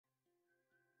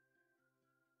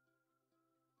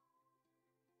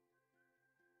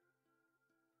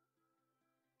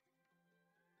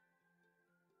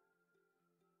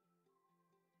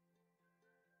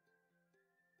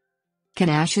Can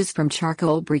ashes from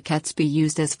charcoal briquettes be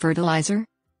used as fertilizer?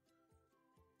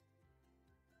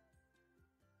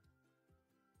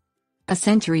 A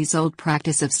centuries-old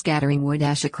practice of scattering wood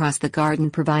ash across the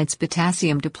garden provides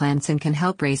potassium to plants and can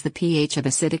help raise the pH of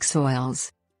acidic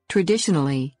soils.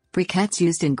 Traditionally, briquettes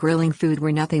used in grilling food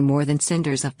were nothing more than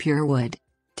cinders of pure wood.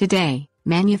 Today,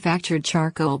 manufactured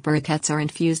charcoal briquettes are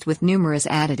infused with numerous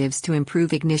additives to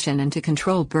improve ignition and to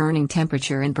control burning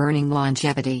temperature and burning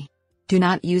longevity. Do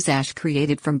not use ash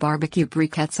created from barbecue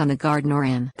briquettes on the garden or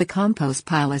in the compost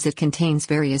pile as it contains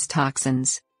various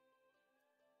toxins.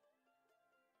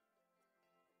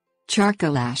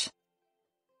 Charcoal ash.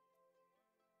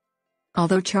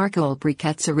 Although charcoal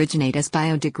briquettes originate as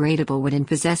biodegradable wood and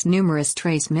possess numerous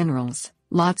trace minerals,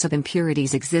 lots of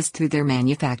impurities exist through their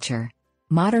manufacture.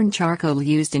 Modern charcoal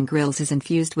used in grills is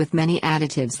infused with many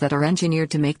additives that are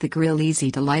engineered to make the grill easy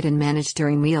to light and manage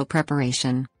during meal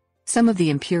preparation. Some of the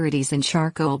impurities in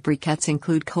charcoal briquettes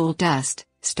include coal dust,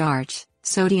 starch,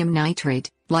 sodium nitrate,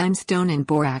 limestone and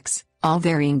borax, all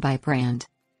varying by brand.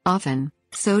 Often,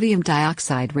 sodium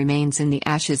dioxide remains in the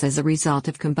ashes as a result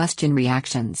of combustion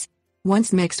reactions.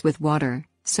 Once mixed with water,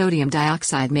 sodium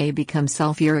dioxide may become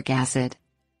sulfuric acid.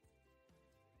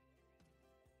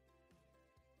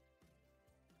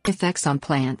 Effects on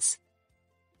plants.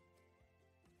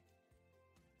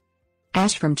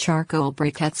 Ash from charcoal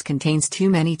briquettes contains too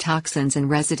many toxins and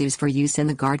residues for use in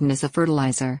the garden as a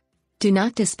fertilizer. Do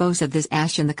not dispose of this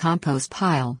ash in the compost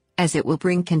pile, as it will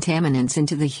bring contaminants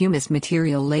into the humus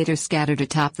material later scattered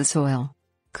atop the soil.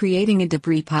 Creating a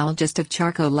debris pile just of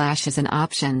charcoal ash is an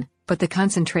option, but the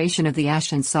concentration of the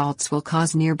ash and salts will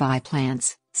cause nearby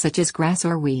plants, such as grass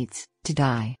or weeds, to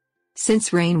die.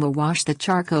 Since rain will wash the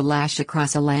charcoal ash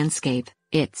across a landscape,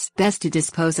 it's best to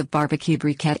dispose of barbecue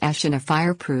briquette ash in a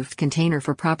fireproof container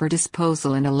for proper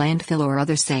disposal in a landfill or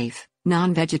other safe,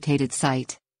 non-vegetated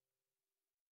site.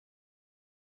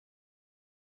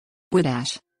 Wood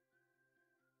ash.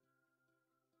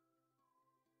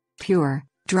 Pure,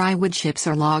 dry wood chips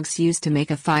or logs used to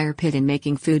make a fire pit in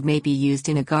making food may be used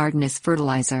in a garden as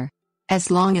fertilizer.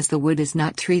 As long as the wood is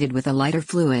not treated with a lighter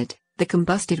fluid, the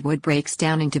combusted wood breaks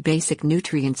down into basic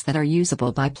nutrients that are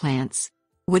usable by plants.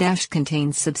 Wood ash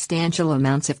contains substantial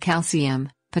amounts of calcium,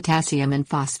 potassium and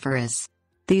phosphorus.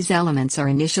 These elements are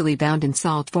initially bound in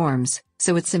salt forms,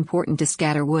 so it's important to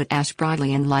scatter wood ash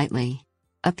broadly and lightly.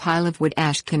 A pile of wood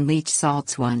ash can leach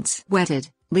salts once wetted,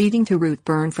 leading to root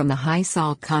burn from the high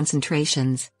salt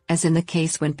concentrations, as in the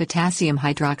case when potassium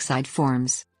hydroxide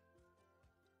forms.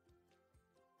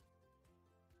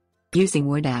 Using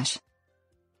wood ash.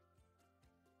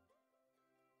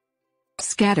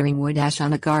 Scattering wood ash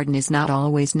on a garden is not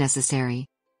always necessary.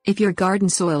 If your garden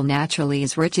soil naturally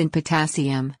is rich in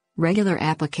potassium, regular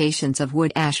applications of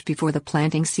wood ash before the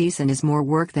planting season is more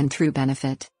work than true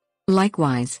benefit.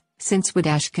 Likewise, since wood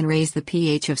ash can raise the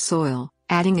pH of soil,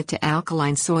 adding it to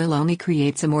alkaline soil only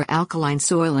creates a more alkaline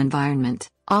soil environment,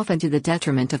 often to the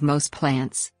detriment of most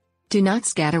plants. Do not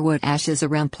scatter wood ashes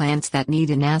around plants that need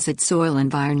an acid soil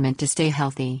environment to stay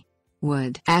healthy.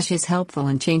 Wood ash is helpful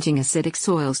in changing acidic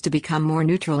soils to become more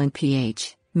neutral in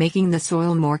pH, making the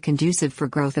soil more conducive for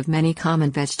growth of many common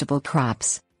vegetable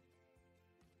crops.